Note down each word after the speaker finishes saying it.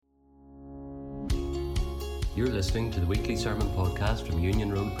You're listening to the weekly sermon podcast from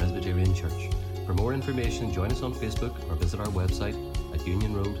Union Road Presbyterian Church. For more information, join us on Facebook or visit our website at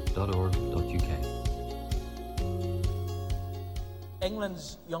unionroad.org.uk.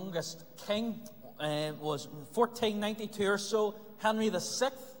 England's youngest king was 1492 or so, Henry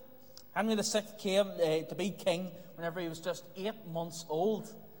VI. Henry VI came to be king whenever he was just 8 months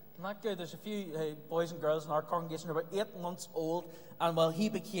old. Isn't that good? There's a few boys and girls in our congregation who are about 8 months old, and while he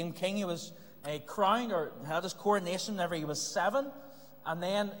became king, he was crowned or had his coronation whenever he was 7, and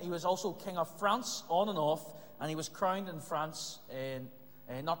then he was also king of France on and off, and he was crowned in France in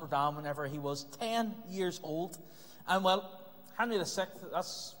Notre Dame whenever he was 10 years old. And well, Henry VI,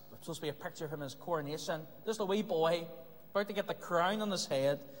 that's supposed to be a picture of him in his coronation. Just a wee boy about to get the crown on his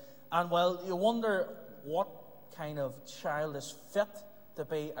head, and well, you wonder what kind of child is fit to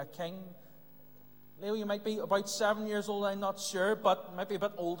be a king. Leo, you might be about 7 years old, I'm not sure, but might be a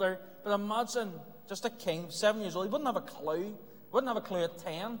bit older. But imagine just a king, 7 years old. He wouldn't have a clue. Wouldn't have a clue at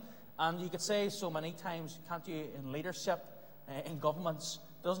 10. And you could say so many times, can't you, in leadership, in governments,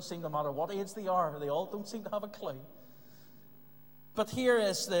 it doesn't seem to matter what age they are, they all don't seem to have a clue. But here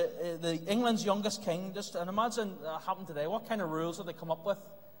is the England's youngest king. And imagine that happened today. What kind of rules would they come up with?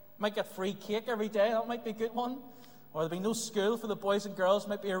 Might get free cake every day. That might be a good one. Or there'd be no school for the boys and girls.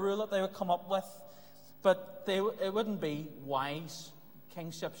 Might be a rule that they would come up with. But it wouldn't be wise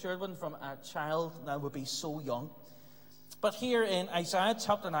kingship. Sure, it wouldn't from a child that would be so young. But here in Isaiah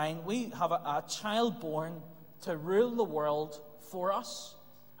chapter 9, we have a child born to rule the world for us.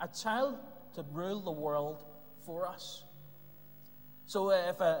 A child to rule the world for us. So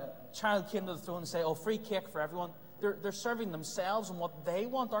if a child came to the throne and say, oh, free cake for everyone, they're serving themselves and what they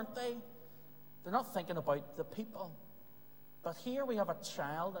want, aren't they? They're not thinking about the people. But here we have a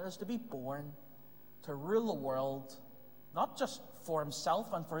child that is to be born to rule the world, not just for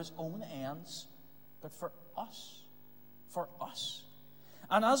himself and for his own ends, but for us. For us.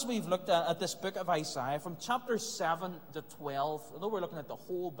 And as we've looked at this book of Isaiah, from chapter 7 to 12, although we're looking at the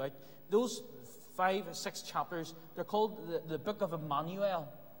whole book, those 5 or 6 chapters, they're called the book of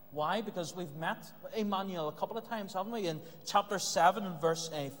Emmanuel. Why? Because we've met Emmanuel a couple of times, haven't we? In chapter 7 and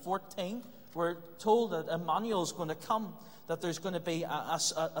verse 14, we're told that Emmanuel is going to come, that there's going to be a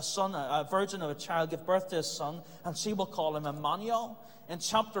son, a virgin of a child give birth to a son, and she will call him Emmanuel. In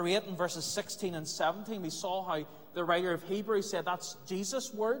chapter 8 and verses 16 and 17, we saw how the writer of Hebrews said that's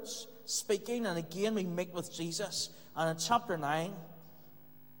Jesus' words speaking, and again we meet with Jesus. And in chapter 9,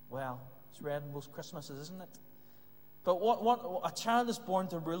 well, it's read in most Christmases, isn't it? But what a child is born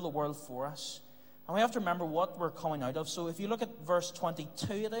to rule the world for us. And we have to remember what we're coming out of. So if you look at verse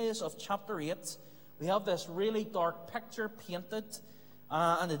 22, it is, of chapter 8, we have this really dark picture painted.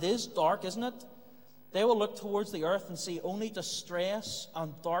 And it is dark, isn't it? They will look towards the earth and see only distress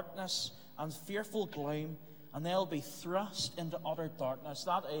and darkness and fearful gloom, and they'll be thrust into utter darkness.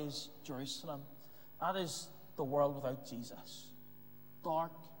 That is Jerusalem. That is the world without Jesus.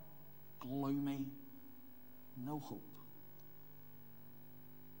 Dark, gloomy, no hope.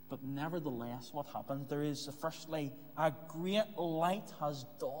 But nevertheless, what happens? There is, firstly, a great light has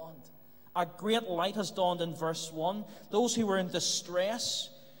dawned. A great light has dawned in verse 1. Those who were in distress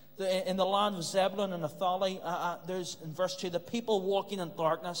in the land of Zebulun and Naphtali, there's in verse 2, the people walking in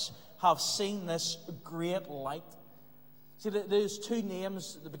darkness have seen this great light. See, those two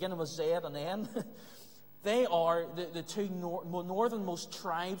names, the beginning with Z and N, they are the two northernmost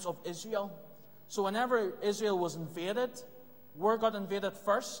tribes of Israel. So whenever Israel was invaded, where got invaded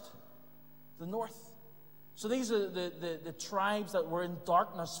first? The north. So these are the tribes that were in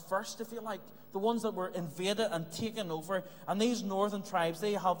darkness first, if you like. The ones that were invaded and taken over. And these northern tribes,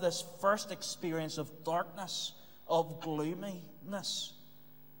 they have this first experience of darkness, of gloominess.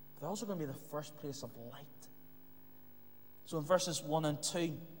 They're also going to be the first place of light. So in verses 1 and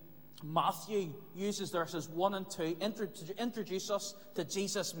 2, Matthew uses verses 1 and 2 to introduce us to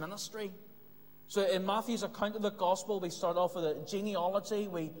Jesus' ministry. So in Matthew's account of the gospel, we start off with a genealogy.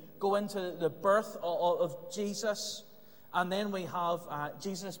 We go into the birth of Jesus. And then we have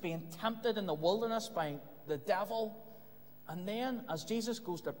Jesus being tempted in the wilderness by the devil. And then as Jesus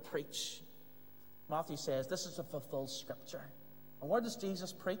goes to preach, Matthew says, this is to fulfill Scripture. And where does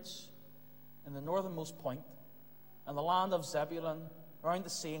Jesus preach? In the northernmost point, in the land of Zebulun, around the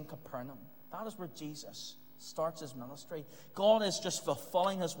sea in Capernaum. That is where Jesus starts his ministry. God is just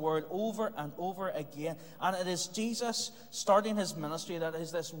fulfilling his word over and over again. And it is Jesus starting his ministry that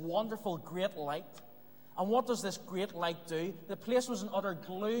is this wonderful great light. And what does this great light do? The place was in utter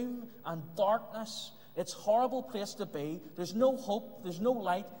gloom and darkness. It's a horrible place to be. There's no hope. There's no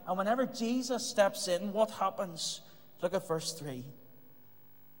light. And whenever Jesus steps in, what happens? Look at verse 3.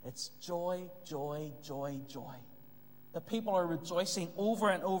 It's joy, joy, joy, joy. The people are rejoicing over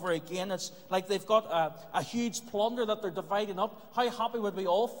and over again. It's like they've got a huge plunder that they're dividing up. How happy would we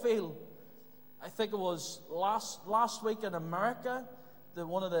all feel? I think it was last week in America,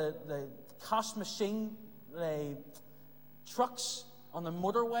 one of the cash machine trucks on the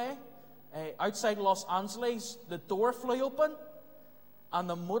motorway outside Los Angeles, the door flew open and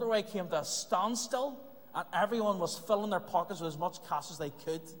the motorway came to a standstill, and everyone was filling their pockets with as much cash as they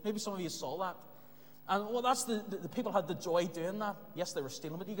could. Maybe some of you saw that. And well, that's the people had the joy doing that. Yes, they were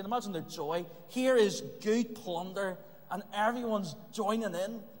stealing, but you can imagine their joy. Here is good plunder, and everyone's joining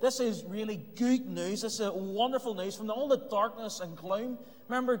in. This is really good news. This is wonderful news from all the darkness and gloom.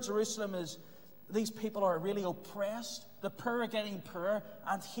 Remember, Jerusalem is, these people are really oppressed. The poor are getting poorer,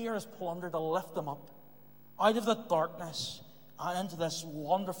 and here is plunder to lift them up out of the darkness and into this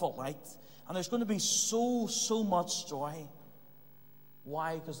wonderful light. And there's going to be so much joy.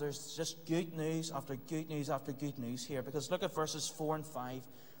 Why? Because there's just good news after good news after good news here. Because look at verses 4 and 5.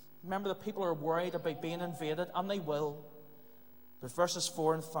 Remember, the people are worried about being invaded, and they will. But verses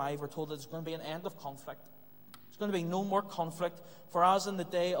 4 and 5, we're told that there's going to be an end of conflict. There's going to be no more conflict. For as in the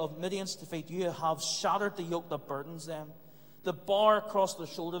day of Midian's defeat, you have shattered the yoke that burdens them, the bar across the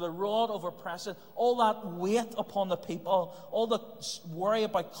shoulder, the rod of oppression, all that weight upon the people, all the worry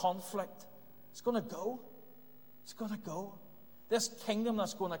about conflict. It's going to go. It's going to go. This kingdom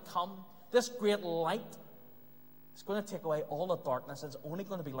that's going to come, this great light, it's going to take away all the darkness. It's only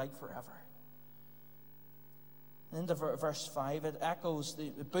going to be light forever. And into verse 5, it echoes the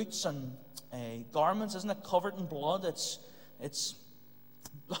boots and garments, isn't it, covered in blood. It's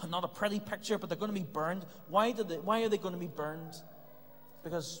not a pretty picture, but they're going to be burned. Why are they going to be burned?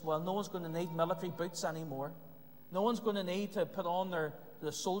 Because, well, no one's going to need military boots anymore. No one's going to need to put on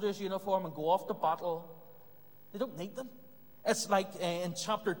the soldier's uniform and go off to battle. They don't need them. It's like in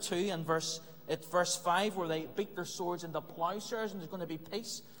chapter 2 and verse 5 where they beat their swords into plowshares and there's going to be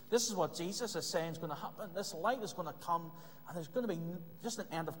peace. This is what Jesus is saying is going to happen. This light is going to come and there's going to be just an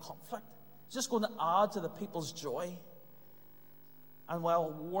end of conflict. It's just going to add to the people's joy. And well,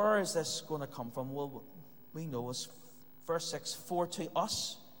 where is this going to come from? Well, we know it's verse 6, for to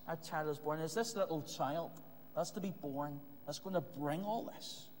us a child is born. Is this little child that's to be born that's going to bring all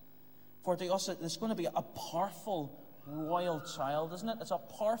this? For to us it's going to be a powerful royal child, isn't it? It's a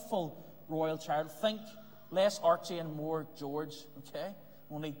powerful royal child. Think less Archie and more George, okay?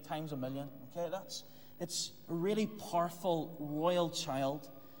 Only times a million, okay? It's a really powerful royal child.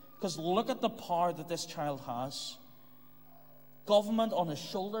 Because look at the power that this child has. Government on his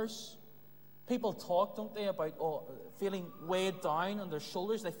shoulders. People talk, don't they, about feeling weighed down on their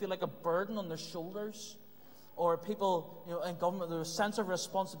shoulders. They feel like a burden on their shoulders. Or people, in government, their sense of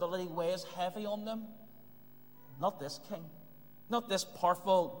responsibility weighs heavy on them. Not this king. Not this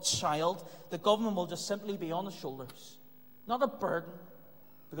powerful child. The government will just simply be on his shoulders. Not a burden,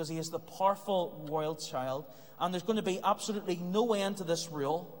 because he is the powerful royal child. And there's going to be absolutely no end to this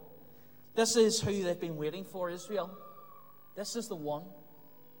rule. This is who they've been waiting for, Israel. This is the one.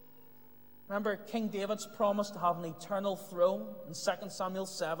 Remember, King David's promised to have an eternal throne in 2 Samuel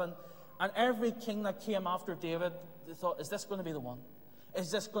 7. And every king that came after David, they thought, is this going to be the one? Is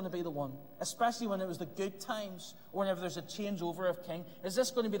this going to be the one? Especially when it was the good times, or whenever there's a changeover of king. Is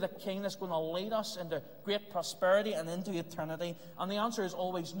this going to be the king that's going to lead us into great prosperity and into eternity? And the answer is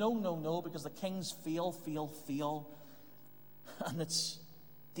always no, no, no, because the kings fail. And it's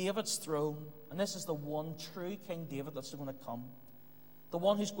David's throne. And this is the one true King David that's going to come. The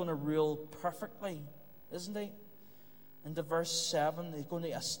one who's going to rule perfectly, isn't he? Into verse 7, he's going to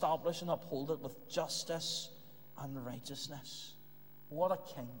establish and uphold it with justice and righteousness. What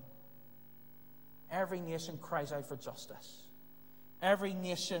a king. Every nation cries out for justice. Every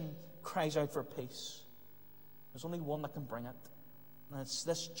nation cries out for peace. There's only one that can bring it. And it's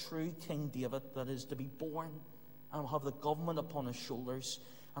this true King David that is to be born and will have the government upon his shoulders.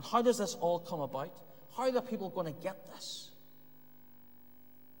 And how does this all come about? How are the people going to get this?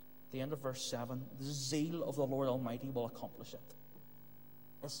 At the end of verse 7, the zeal of the Lord Almighty will accomplish it.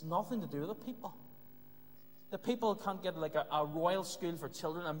 It's nothing to do with the people. The people can't get like a royal school for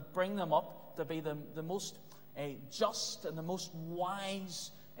children and bring them up to be the most just and the most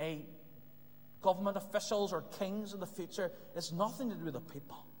wise government officials or kings in the future. It's nothing to do with the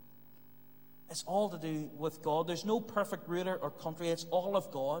people. It's all to do with God. There's no perfect ruler or country. It's all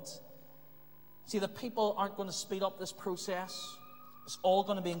of God. See, the people aren't going to speed up this process. It's all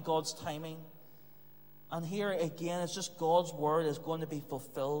going to be in God's timing. And here again, it's just God's word is going to be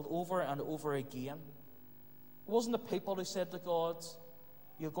fulfilled over and over again. It wasn't the people who said to God,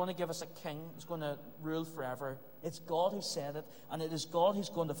 you're going to give us a king who's going to rule forever. It's God who said it, and it is God who's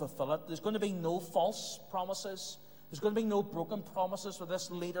going to fulfill it. There's going to be no false promises. There's going to be no broken promises with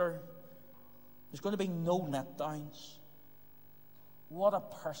this leader. There's going to be no letdowns. What a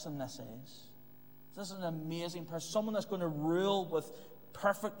person this is. This is an amazing person. Someone that's going to rule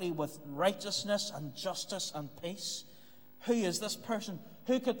perfectly with righteousness and justice and peace. Who is this person?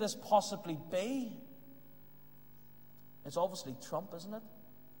 Who could this possibly be? It's obviously Trump, isn't it?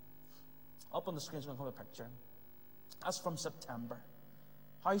 Up on the screen is going to come a picture. That's from September.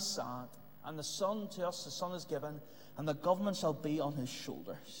 How sad. And the Son to us, the Son is given, and the government shall be on his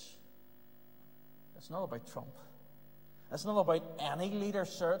shoulders. It's not about Trump. It's not about any leader,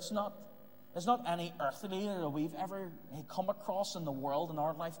 sir. It's not any earthly leader that we've ever come across in the world in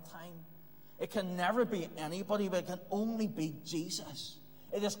our lifetime. It can never be anybody, but it can only be Jesus.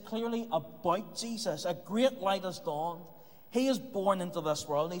 It is clearly about Jesus. A great light has dawned. He is born into this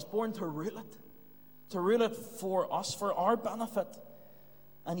world, and he's born to rule it. To rule it for us, for our benefit.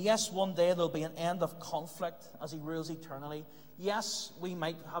 And yes, one day there'll be an end of conflict as he rules eternally. Yes, we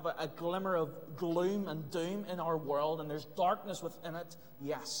might have a glimmer of gloom and doom in our world, and there's darkness within it.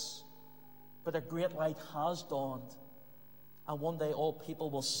 Yes. But a great light has dawned. And one day all people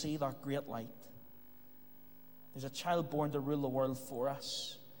will see that great light. There's a child born to rule the world for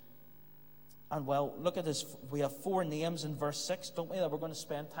us. And well, look at this. We have 4 names in verse 6, don't we, that we're going to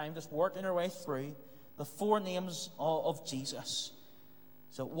spend time just working our way through. The 4 names of Jesus.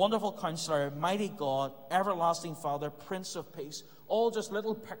 So, Wonderful Counselor, Mighty God, Everlasting Father, Prince of Peace. All just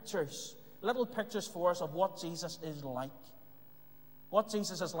little pictures for us of what Jesus is like. What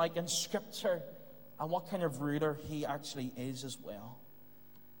Jesus is like in Scripture, and what kind of ruler he actually is as well.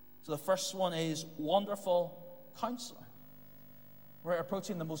 So the first one is Wonderful Counselor. We're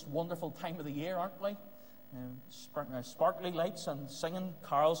approaching the most wonderful time of the year, aren't we? Sparkly lights and singing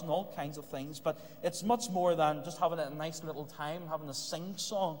carols and all kinds of things. But it's much more than just having a nice little time, having a sing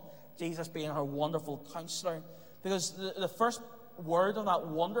song. Jesus being our Wonderful Counselor. Because the first word of that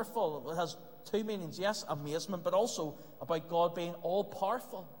wonderful, it has 2 meanings. Yes, amazement, but also about God being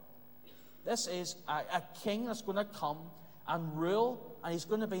all-powerful. This is a king that's going to come and rule, and he's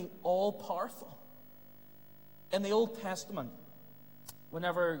going to be all-powerful. In the Old Testament,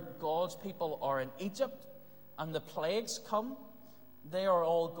 whenever God's people are in Egypt and the plagues come, they are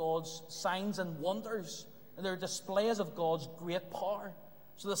all God's signs and wonders. And they're displays of God's great power.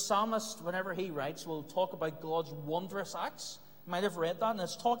 So the psalmist, whenever he writes, will talk about God's wondrous acts. You might have read that, and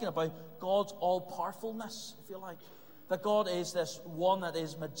it's talking about God's all-powerfulness, if you like. That God is this one that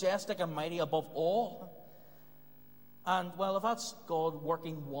is majestic and mighty above all. And, well, if that's God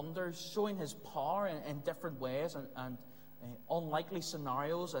working wonders, showing his power in different ways and unlikely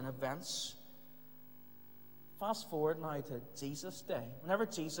scenarios and events, fast forward now to Jesus' day. Whenever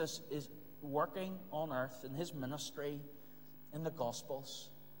Jesus is working on earth in his ministry in the Gospels,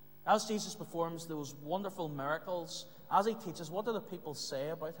 as Jesus performs those wonderful miracles, as he teaches, what do the people say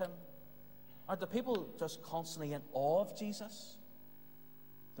about him? Are the people just constantly in awe of Jesus?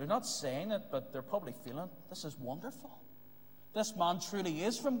 They're not saying it, but they're probably feeling, this is wonderful. This man truly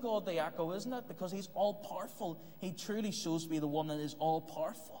is from God, they echo, isn't it? Because he's all-powerful. He truly shows to be the one that is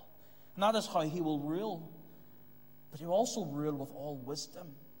all-powerful. And that is how he will rule. But he will also rule with all wisdom.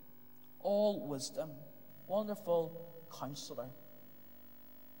 All wisdom. Wonderful Counselor.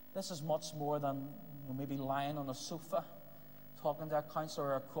 This is much more than maybe lying on a sofa, talking to a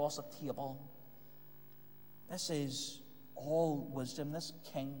counselor across a table. This is all wisdom. This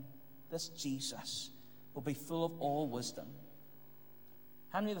King, this Jesus, will be full of all wisdom.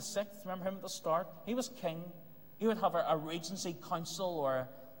 Henry VI, remember him at the start? He was king. He would have a regency council or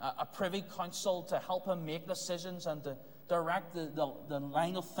a privy council to help him make decisions and to direct the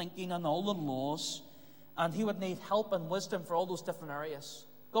line of thinking and all the laws. And he would need help and wisdom for all those different areas.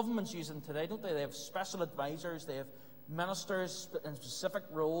 Governments use them today, don't they? They have special advisors, they have ministers in specific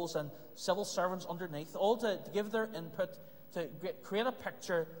roles and civil servants underneath, all to give their input to create a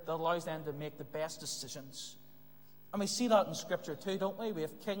picture that allows them to make the best decisions. And we see that in Scripture too, don't we? We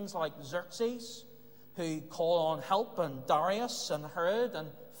have kings like Xerxes, who call on help, and Darius and Herod and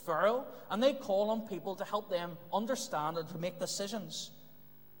Pharaoh, and they call on people to help them understand and to make decisions.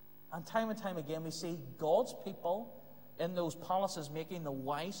 And time again we see God's people in those palaces making the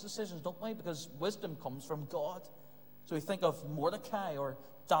wise decisions, don't we? Because wisdom comes from God. So we think of Mordecai or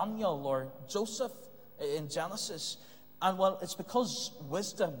Daniel or Joseph in Genesis. And well, it's because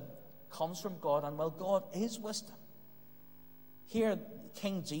wisdom comes from God, and well, God is wisdom. Here,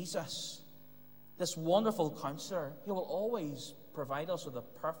 King Jesus, this wonderful counselor, he will always provide us with a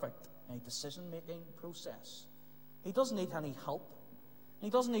perfect decision-making process. He doesn't need any help. He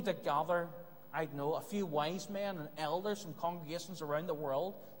doesn't need to gather I don't know, a few wise men and elders from congregations around the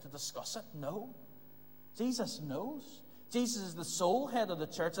world to discuss it. No. Jesus knows. Jesus is the sole head of the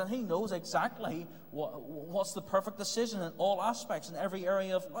church, and he knows exactly what's the perfect decision in all aspects, in every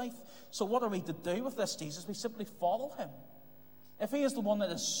area of life. So what are we to do with this Jesus? We simply follow him. If he is the one that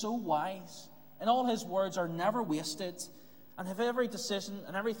is so wise, and all his words are never wasted, and if every decision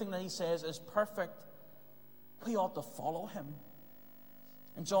and everything that he says is perfect, we ought to follow him.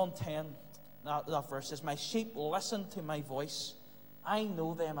 In John 10, that verse says, "My sheep listen to my voice. I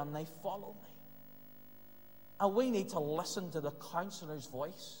know them and they follow me." And we need to listen to the counselor's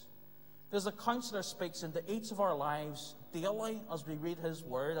voice. Because the counselor speaks into each of our lives daily as we read his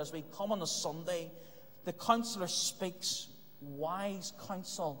word. As we come on a Sunday, the counselor speaks wise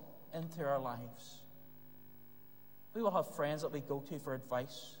counsel into our lives. We will have friends that we go to for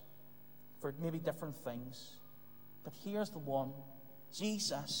advice, for maybe different things. But here's the one,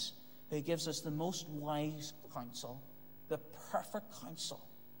 Jesus, who gives us the most wise counsel, the perfect counsel.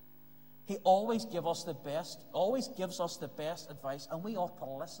 He always gives us the best advice, and we ought to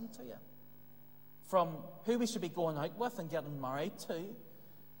listen to it. From who we should be going out with and getting married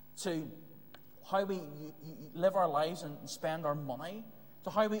to how we live our lives and spend our money, to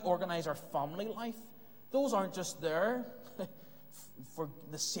how we organize our family life. Those aren't just there for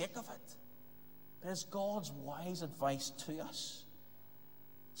the sake of it. It's God's wise advice to us.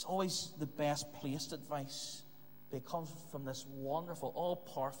 It's always the best placed advice. It comes from this wonderful,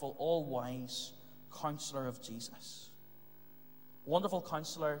 all-powerful, all-wise counselor of Jesus. Wonderful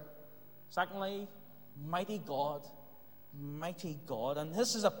counselor. Secondly, mighty God. Mighty God. And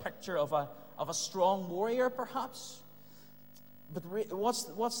this is a picture of a strong warrior, perhaps. But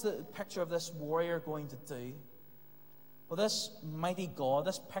what's the picture of this warrior going to do? Well, this mighty God,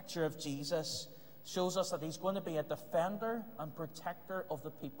 this picture of Jesus, shows us that he's going to be a defender and protector of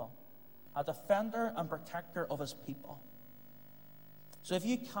the people. A defender and protector of his people. So if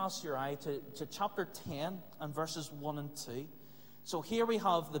you cast your eye to chapter 10 and verses 1 and 2. So here we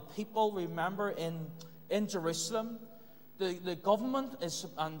have the people, remember, in Jerusalem. The government is,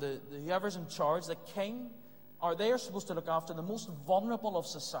 and whoever's in charge, the king, they are supposed to look after the most vulnerable of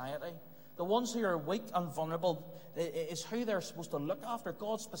society. The ones who are weak and vulnerable is who they're supposed to look after.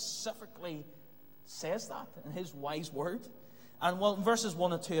 God specifically says that in his wise word. And in verses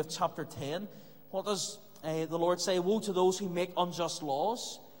 1 and 2 of chapter 10, what does the Lord say? "Woe to those who make unjust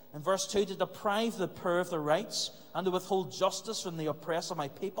laws." In verse 2, "To deprive the poor of their rights, and to withhold justice from the oppressed of my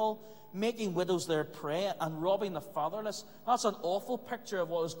people, making widows their prey, and robbing the fatherless." That's an awful picture of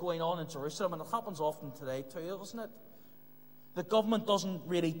what is going on in Jerusalem, and it happens often today too, doesn't it? The government doesn't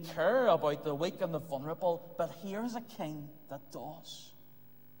really care about the weak and the vulnerable, but here's a king that does.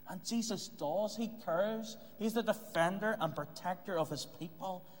 And Jesus does. He cares. He's the defender and protector of his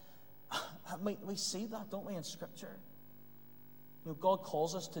people. And we see that, don't we, in Scripture? God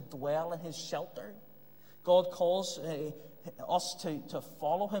calls us to dwell in his shelter. God calls us to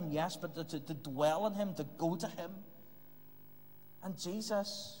follow him, yes, but to dwell in him, to go to him. And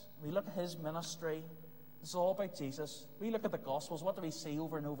Jesus, we look at his ministry. It's all about Jesus. We look at the Gospels. What do we see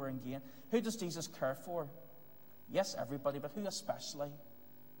over and over again? Who does Jesus care for? Yes, everybody, but who especially?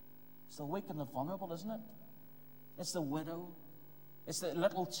 It's the weak and the vulnerable, isn't it? It's the widow. It's the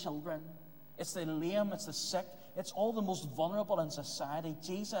little children. It's the lame. It's the sick. It's all the most vulnerable in society.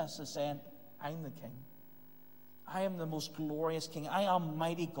 Jesus is saying, I'm the king. I am the most glorious king. I am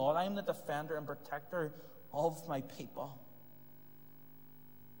mighty God. I am the defender and protector of my people.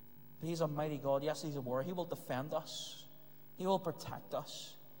 He's a mighty God. Yes, he's a warrior. He will defend us. He will protect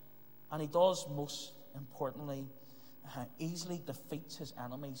us. And he does, most importantly, easily defeats his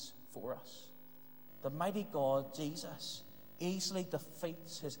enemies for us. The mighty God, Jesus, easily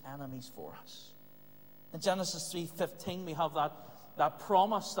defeats his enemies for us. In Genesis 3:15, we have that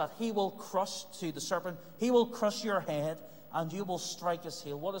promise that he will crush to the serpent. He will crush your head and you will strike his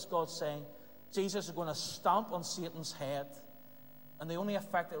heel. What is God saying? Jesus is going to stamp on Satan's head, and the only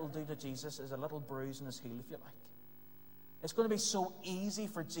effect it will do to Jesus is a little bruise in his heel, if you like. It's going to be so easy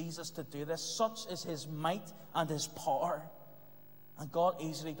for Jesus to do this. Such is his might and his power. And God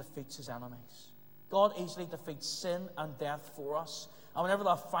easily defeats his enemies. God easily defeats sin and death for us. And whenever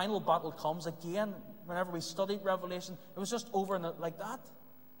that final battle comes, again, whenever we studied Revelation, it was just over like that.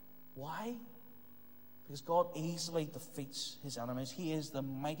 Why? Because God easily defeats his enemies. He is the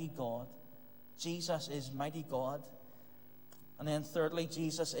mighty God. Jesus is mighty God. And then thirdly,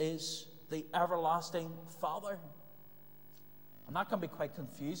 Jesus is the everlasting Father. And that can be quite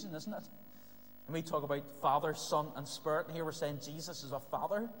confusing, isn't it? When we talk about Father, Son, and Spirit, and here we're saying Jesus is a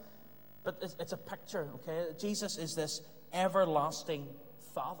Father. But it's a picture, okay? Jesus is this everlasting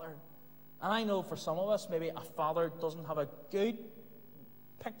Father. And I know for some of us, maybe a father doesn't have a good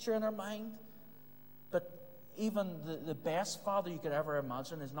picture in our mind, but even the best father you could ever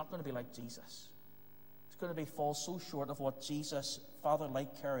imagine is not going to be like Jesus. It's going to fall so short of what Jesus'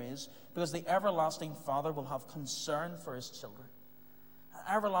 father-like care is, because the everlasting Father will have concern for his children.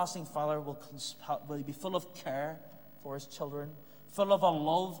 An everlasting Father will be full of care for his children, full of a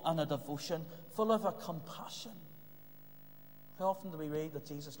love and a devotion, full of a compassion. How often do we read that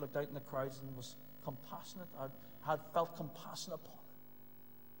Jesus looked out in the crowds and was compassionate, or had felt compassion upon them?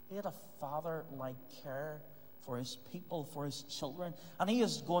 He had a father-like care for his people, for his children. And he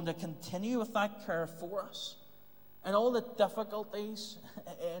is going to continue with that care for us. And all the difficulties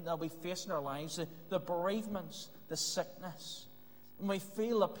that we face in our lives, the bereavements, the sickness. When we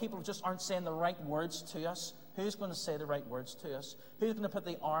feel that people just aren't saying the right words to us, who's going to say the right words to us? Who's going to put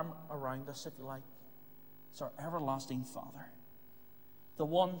the arm around us, if you like? It's our everlasting Father. The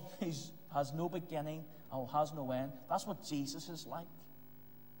one who has no beginning and has no end. That's what Jesus is like.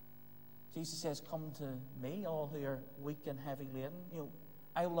 Jesus says, come to me, all who are weak and heavy laden.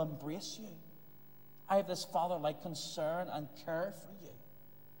 I will embrace you. I have this father-like concern and care for you.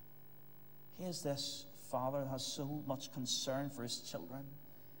 He is this Father that has so much concern for his children.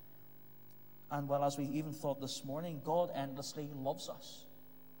 And well, as we even thought this morning, God endlessly loves us.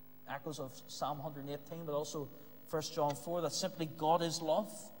 Echoes of Psalm 118, but also 1 John 4, that simply God is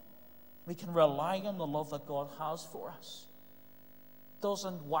love. We can rely on the love that God has for us. It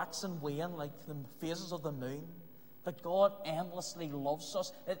doesn't wax and wane like the phases of the moon, but God endlessly loves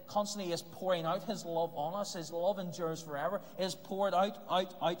us. It constantly is pouring out his love on us. His love endures forever. It is poured out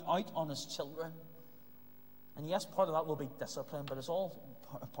on his children. And yes, part of that will be discipline, but it's all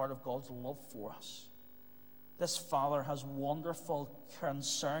part of God's love for us. This Father has wonderful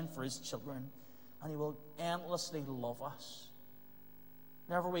concern for his children, and he will endlessly love us.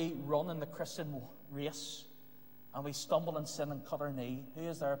 Whenever we run in the Christian race and we stumble and sin and cut our knee, who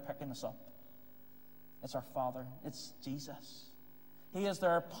is there picking us up? It's our Father. It's Jesus. He is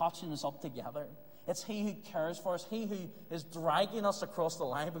there patching us up together. It's he who cares for us. He who is dragging us across the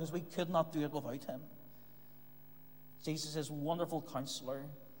line, because we could not do it without him. Jesus is wonderful counselor,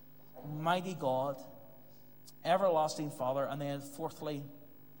 mighty God, everlasting Father, and then fourthly,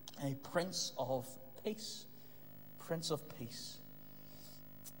 a Prince of Peace. Prince of Peace.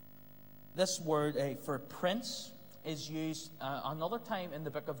 This word for prince is used another time in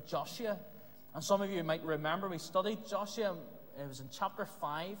the book of Joshua. And some of you might remember we studied Joshua. It was in chapter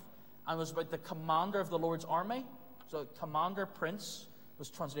 5, and it was about the commander of the Lord's army. So commander, prince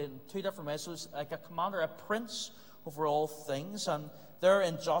was translated in two different ways. So it was like a commander, a prince over all things. And there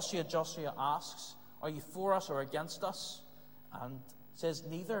in Joshua, Joshua asks, are you for us or against us? And it says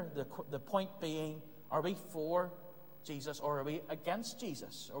neither. The point being, are we for Jesus or are we against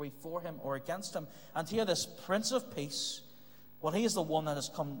Jesus? Are we for him or against him? And here this Prince of Peace, well, he is the one that has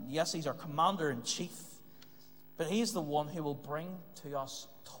come. Yes, he's our commander-in-chief, but he's the one who will bring to us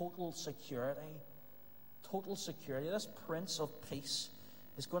total security. Total security. This Prince of Peace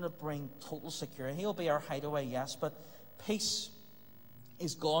is going to bring total security. He'll be our hideaway, yes, but peace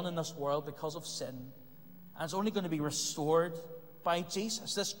is gone in this world because of sin, and it's only going to be restored by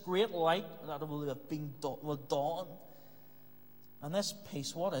Jesus. This great light that will dawn. And this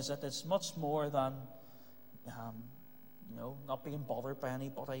peace, what is it? It's much more than not being bothered by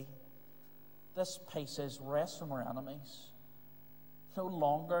anybody. This peace is rest from our enemies. No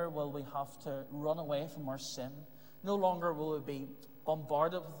longer will we have to run away from our sin. No longer will we be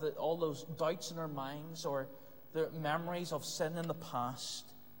bombarded with all those doubts in our minds or the memories of sin in the past.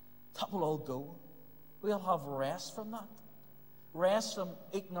 That will all go. We'll have rest from that. Rest from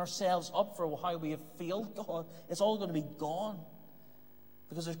eating ourselves up for how we have failed God. It's all going to be gone.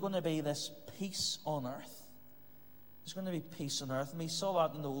 Because there's going to be this peace on earth. There's going to be peace on earth. And we saw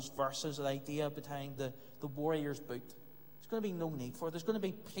that in those verses, the idea behind the warrior's boot. There's going to be no need for it. There's going to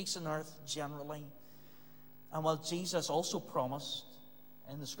be peace on earth generally. And while Jesus also promised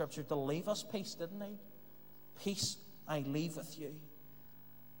in the scripture to leave us peace, didn't he? Peace I leave with you.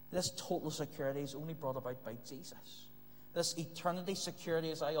 This total security is only brought about by Jesus. This eternity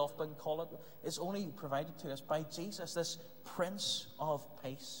security, as I often call it, is only provided to us by Jesus, this Prince of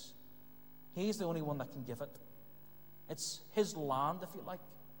Peace. He's the only one that can give it. It's his land, if you like.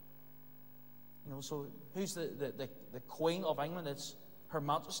 So who's the Queen of England? It's Her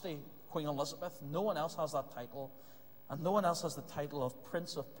Majesty, Queen Elizabeth. No one else has that title. And no one else has the title of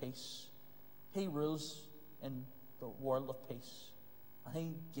Prince of Peace. He rules in the world of peace. And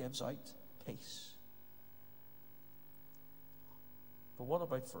he gives out peace. But what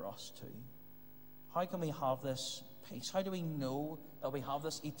about for us too? How can we have this peace? How do we know that we have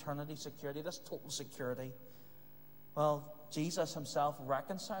this eternity security, this total security? Well, Jesus himself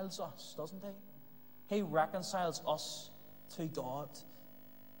reconciles us, doesn't he? He reconciles us to God.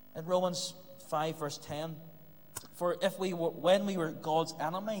 In Romans 5 verse 10, for if when we were God's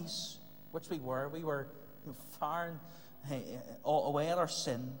enemies, which we were far away at our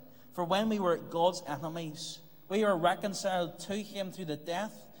sin, for when we were God's enemies, we are reconciled to him through the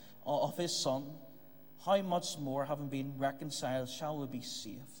death of his Son. How much more, having been reconciled, shall we be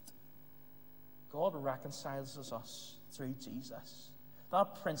saved? God reconciles us through Jesus.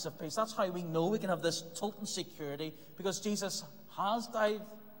 That Prince of Peace, that's how we know we can have this total security, because Jesus has died.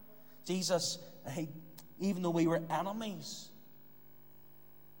 Jesus, even though we were enemies,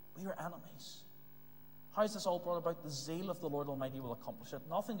 how is this all brought about? The zeal of the Lord Almighty will accomplish it.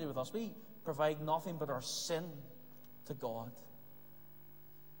 Nothing to do with us. We provide nothing but our sin to God.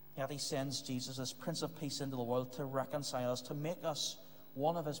 Yet he sends Jesus as Prince of Peace into the world to reconcile us, to make us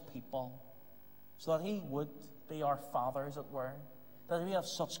one of his people, so that he would be our Father, as it were, that he have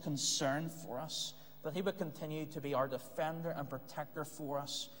such concern for us, that he would continue to be our defender and protector for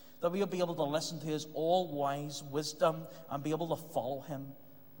us, that we would be able to listen to his all-wise wisdom and be able to follow him.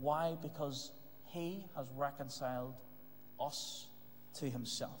 Why? Because he has reconciled us to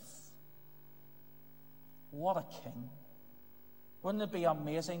himself. What a king. Wouldn't it be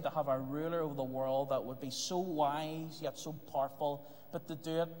amazing to have a ruler over the world that would be so wise yet so powerful, but to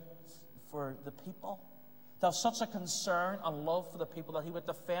do it for the people? To have such a concern and love for the people, that he would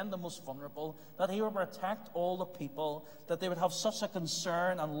defend the most vulnerable, that he would protect all the people, that they would have such a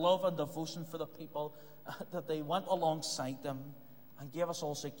concern and love and devotion for the people, that they went alongside them and gave us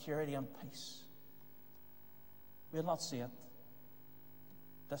all security and peace. We'll not see it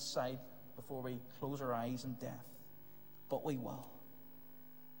this side before we close our eyes in death, but we will.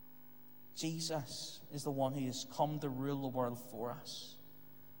 Jesus is the one who has come to rule the world for us.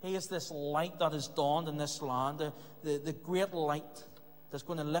 He is this light that has dawned in this land, the great light that's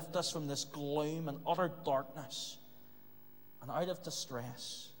going to lift us from this gloom and utter darkness and out of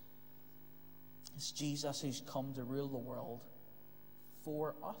distress. It's Jesus who's come to rule the world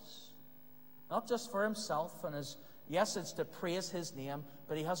for us. Not just for himself and his, yes, it's to praise his name,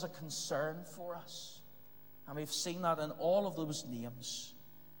 but he has a concern for us. And we've seen that in all of those names.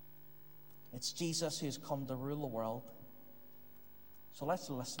 It's Jesus who's come to rule the world. So let's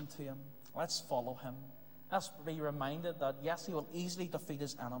listen to him. Let's follow him. Let's be reminded that, yes, he will easily defeat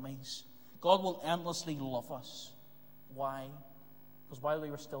his enemies. God will endlessly love us. Why? Because while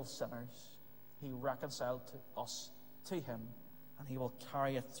we were still sinners, he reconciled us to him, and he will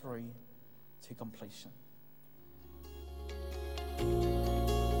carry it through to completion.